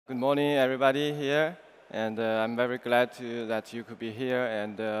Good morning, everybody here, and I'm very glad that you could be here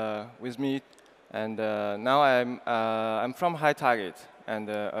and with me. And now I'm from HiTarget and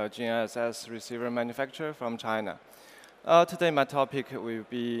a Gnss receiver manufacturer from China. Today, my topic will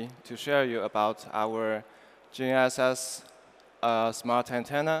be to share you about our Gnss smart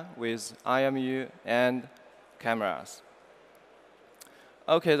antenna with IMU and cameras.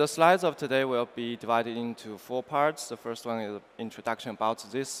 Okay, the slides of today will be divided into 4 parts. The first one is introduction about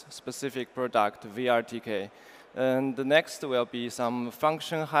this specific product, VRTK. And the next will be some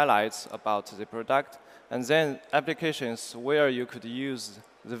function highlights about the product, and then applications where you could use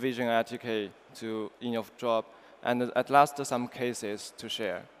the Vision RTK in your job, and at last some cases to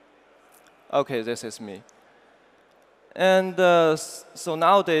share. Okay, this is me. And so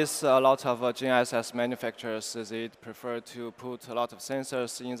nowadays, a lot of GNSS manufacturers, they prefer to put a lot of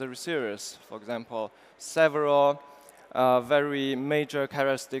sensors in the receivers. For example, several very major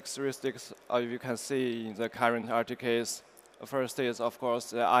characteristics you can see in the current RTKs. First is, of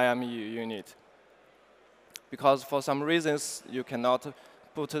course, the IMU unit. Because for some reasons, you cannot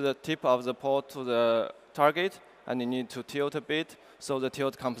put the tip of the port to the target, and you need to tilt a bit, so the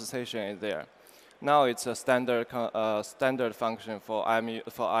tilt compensation is there. Now it's a standard function for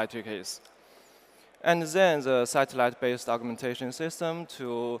RTKs. And then the satellite-based augmentation system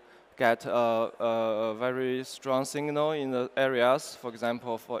to get a very strong signal in the areas, for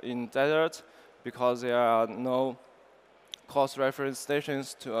example, in desert, because there are no coarse reference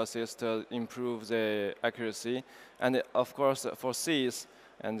stations to assist improve the accuracy. And of course, for seas,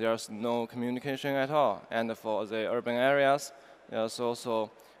 and there's no communication at all. And for the urban areas, there's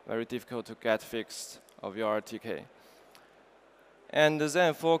also very difficult to get fixed of your RTK. And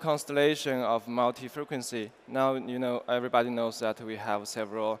then for constellation of multi-frequency, now everybody knows that we have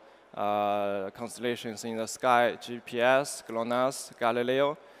several constellations in the sky: GPS, GLONASS,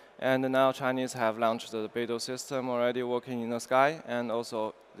 Galileo, and now Chinese have launched the Beidou system already working in the sky, and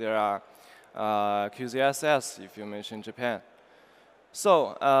also there are QZSS if you mention Japan.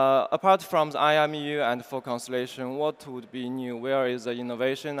 So apart from the IMU and for constellation, what would be new? Where is the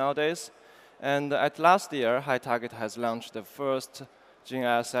innovation nowadays? And at last year, HiTarget has launched the first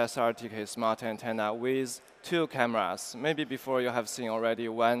GNSS RTK smart antenna with 2 cameras. Maybe before you have seen already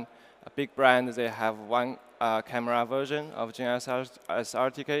a big brand, they have 1 camera version of GNSS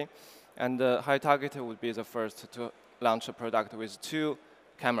RTK. And HiTarget would be the first to launch a product with 2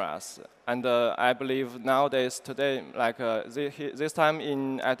 cameras. And I believe nowadays, today, like this time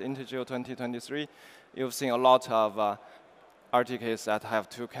at INTERGEO 2023, you've seen a lot of RTKs that have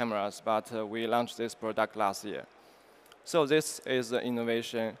 2 cameras, but we launched this product last year. So this is the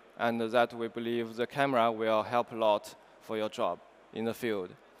innovation, and that we believe the camera will help a lot for your job in the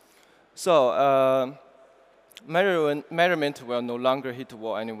field. So measurement will no longer hit the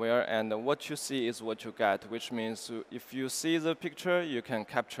wall anywhere, and what you see is what you get, which means if you see the picture, you can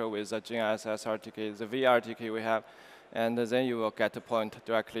capture with the GNSS RTK, the VRTK we have, and then you will get a point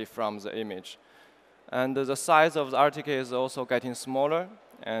directly from the image. And the size of the RTK is also getting smaller,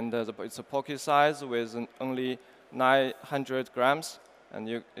 and it's a pocket size with only 900 grams,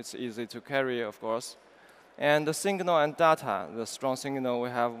 and it's easy to carry, of course. And the signal and data, the strong signal, we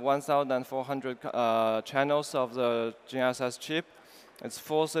have 1,400 channels of the GNSS chip. It's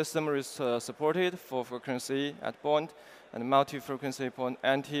full system supported for frequency at point, and multi-frequency point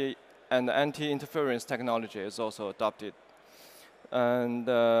anti-interference technology is also adopted. And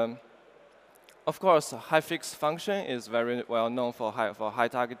of course, high fixed function is very well known for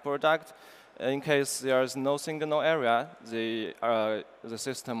HiTarget product. In case there is no signal area, the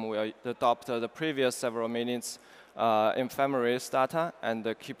system will adopt the previous several minutes ephemeris data and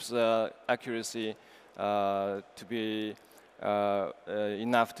keeps the accuracy to be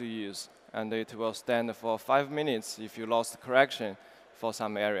enough to use. And it will stand for 5 minutes if you lost correction for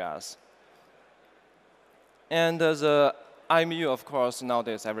some areas. And the IMU, of course,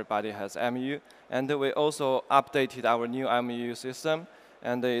 nowadays everybody has IMU. And we also updated our new IMU system.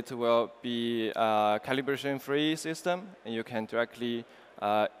 And it will be a calibration-free system. And you can directly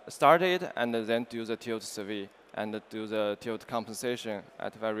start it and then do the tilt survey and do the tilt compensation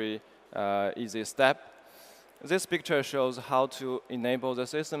at a very easy step. This picture shows how to enable the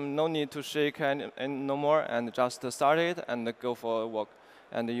system. No need to shake no more, and just start it and go for a walk.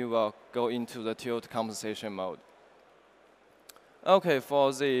 And you will go into the tilt compensation mode. OK,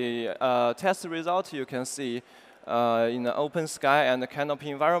 for the test result, you can see in the open sky and the canopy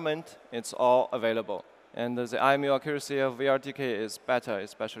environment, it's all available. And the IMU accuracy of VRTK is better,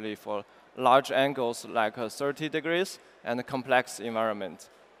 especially for large angles like 30 degrees and a complex environment.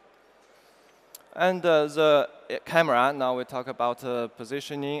 And the camera, now we talk about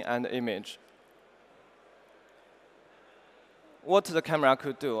positioning and image. What the camera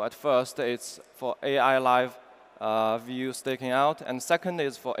could do, at first, it's for AI live view staking out, and second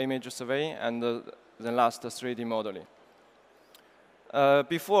is for image surveying, and then last, 3D modeling.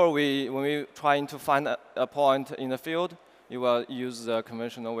 Before, when we trying to find a point in the field, you will use the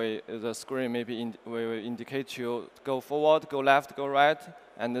conventional way. The screen maybe will indicate you go forward, go left, go right,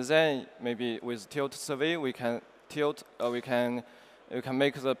 and then maybe with tilt survey, we can tilt, we can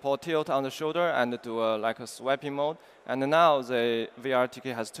make the port tilt on the shoulder and do like a swiping mode. And now the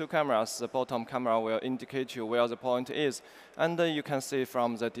VRTK has two cameras. The bottom camera will indicate you where the point is, and you can see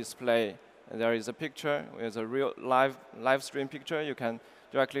from the display. There is a picture with a real live stream picture. You can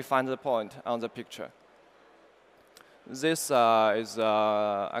directly find the point on the picture. This is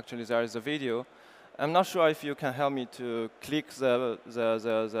actually there is a video. I'm not sure if you can help me to click the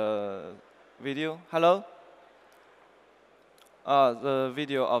video. Hello? The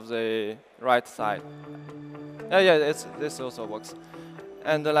video of the right side. Yeah, this also works.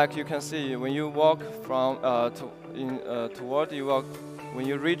 And like you can see, when you walk from toward, you walk. When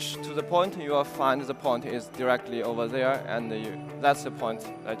you reach to the point, you will find the point is directly over there, and that's the point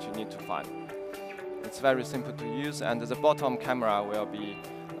that you need to find. It's very simple to use, and the bottom camera will be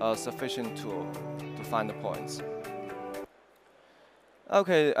a sufficient tool to find the points.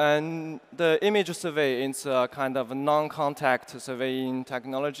 Okay, and the image survey is a kind of non-contact surveying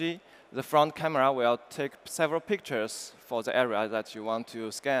technology. The front camera will take several pictures for the area that you want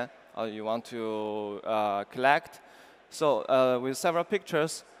to scan or you want to collect. So with several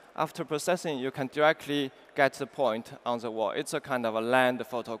pictures, after processing, you can directly get the point on the wall. It's a kind of a land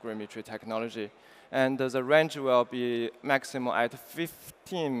photogrammetry technology. And the range will be maximum at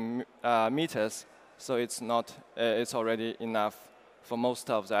 15 meters. So it's already enough for most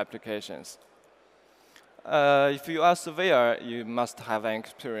of the applications. If you are a surveyor, you must have an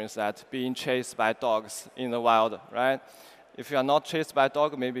experience that being chased by dogs in the wild, right? If you are not chased by a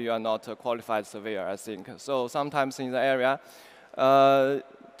dog, maybe you are not a qualified surveyor, I think. So sometimes in the area,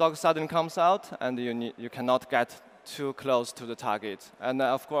 dog suddenly comes out, and you cannot get too close to the target. And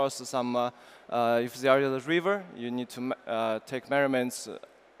of course, if there is a river, you need to take measurements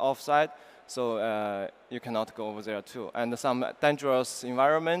offside, so you cannot go over there too. And some dangerous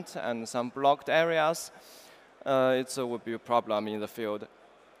environment and some blocked areas, it would be a problem in the field.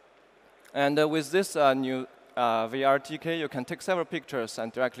 And with this new VRTK, you can take several pictures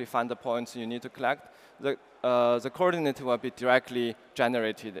and directly find the points you need to collect. The coordinate will be directly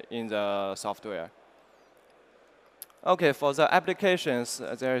generated in the software. Okay, for the applications,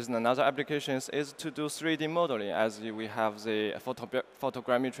 there is another application is to do 3D modeling, as we have the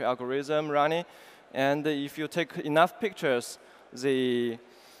photogrammetry algorithm running. And if you take enough pictures, the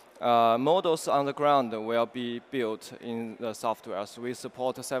models on the ground will be built in the software. So we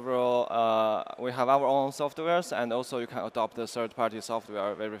support several, we have our own softwares, and also you can adopt the third-party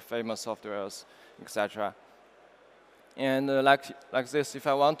software, very famous softwares, etc. And like this, if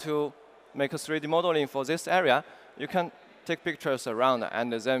I want to make a 3D modeling for this area, you can take pictures around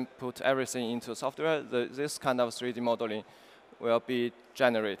and then put everything into software. This kind of 3D modeling will be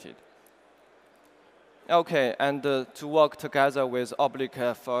generated. Okay, and to work together with oblique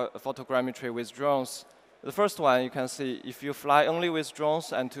photogrammetry with drones, the first one you can see, if you fly only with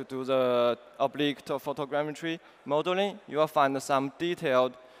drones and to do the oblique photogrammetry modeling, you will find some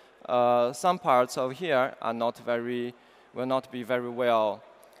detailed, some parts of here are will not be very well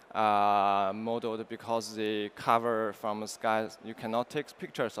modeled because the cover from the sky, you cannot take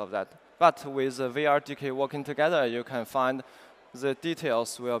pictures of that. But with the VRTK working together, you can find the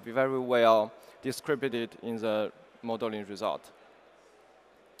details will be very well distributed in the modeling result.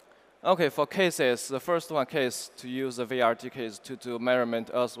 Okay, for cases, the first one case to use the VRTK is to do measurement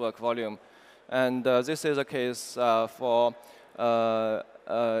earthwork volume. And this is a case for,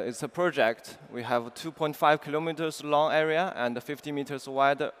 it's a project. We have 2.5 kilometers long area and 50 meters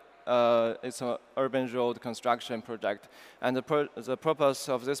wide. It's an urban road construction project. And the purpose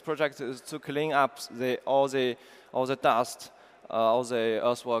of this project is to clean up all the dust, all the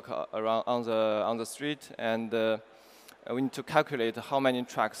earthwork around on the street, and we need to calculate how many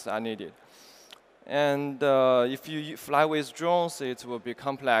trucks are needed. And if you fly with drones, it will be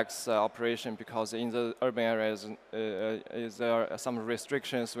complex operation because in the urban areas there are some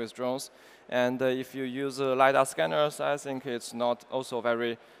restrictions with drones. And if you use LiDAR scanners, I think it's not also a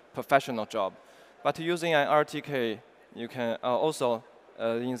very professional job. But using an RTK, you can also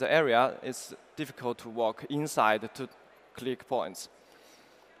in the area, it's difficult to walk inside to click points.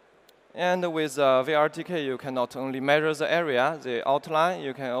 And with VRTK, you can not only measure the area, the outline,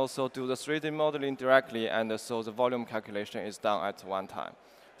 you can also do the 3D modeling directly, and so the volume calculation is done at one time.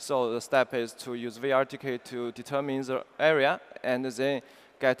 So the step is to use VRTK to determine the area, and then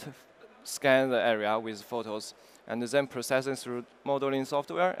scan the area with photos, and then process it through modeling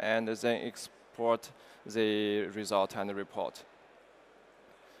software, and then export the result and the report.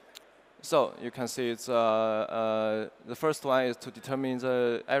 So you can see it's the first one is to determine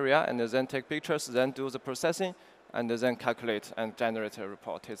the area and then take pictures, then do the processing, and then calculate and generate a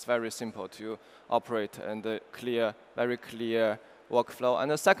report. It's very simple to operate and very clear workflow. And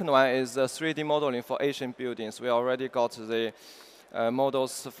the second one is 3D modeling for Asian buildings. We already got the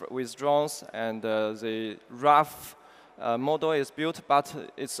models with drones, and the rough model is built, but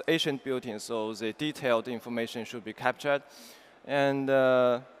it's Asian building, so the detailed information should be captured. And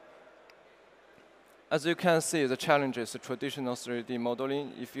as you can see, the challenge is the traditional 3D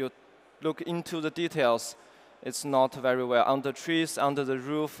modeling. If you look into the details, it's not very well. Under trees, under the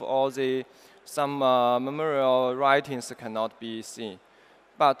roof, or some memorial writings cannot be seen.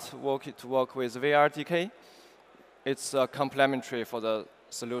 But to work with VRTK, it's complementary for the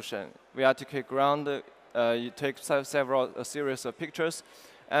solution. VRTK ground, you take a series of pictures,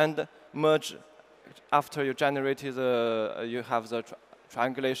 and merge after you generated you have the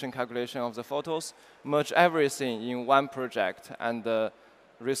triangulation calculation of the photos, merge everything in one project, and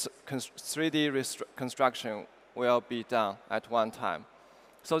 3D construction will be done at one time.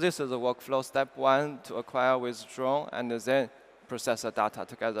 So this is the workflow. Step one, to acquire with drone, and then process the data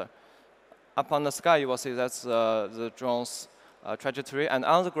together. Up on the sky, you will see that's the drone's trajectory, and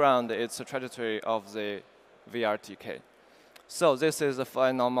on the ground, it's the trajectory of the VRTK. So this is the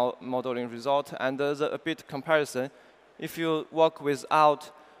final modeling result, and there's a bit comparison. If you work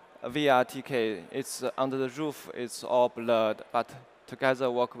without VRTK, it's under the roof, it's all blurred. But together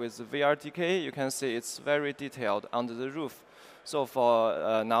work with VRTK, you can see it's very detailed under the roof. So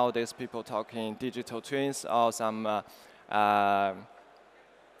for nowadays, people talking digital twins or some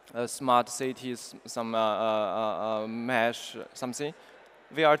smart cities, some mesh, something,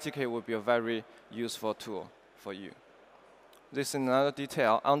 VRTK would be a very useful tool for you. This is another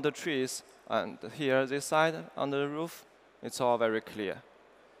detail under trees, and here, this side, under the roof, it's all very clear.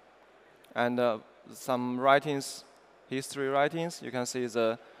 And some writings, history writings, you can see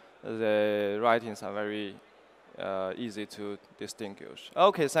the writings are very easy to distinguish.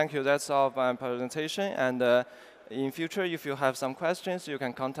 Okay, thank you. That's all my presentation. And in future, if you have some questions, you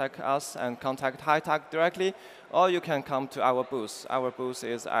can contact us and contact HiTech directly, or you can come to our booth. Our booth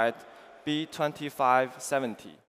is at B2570.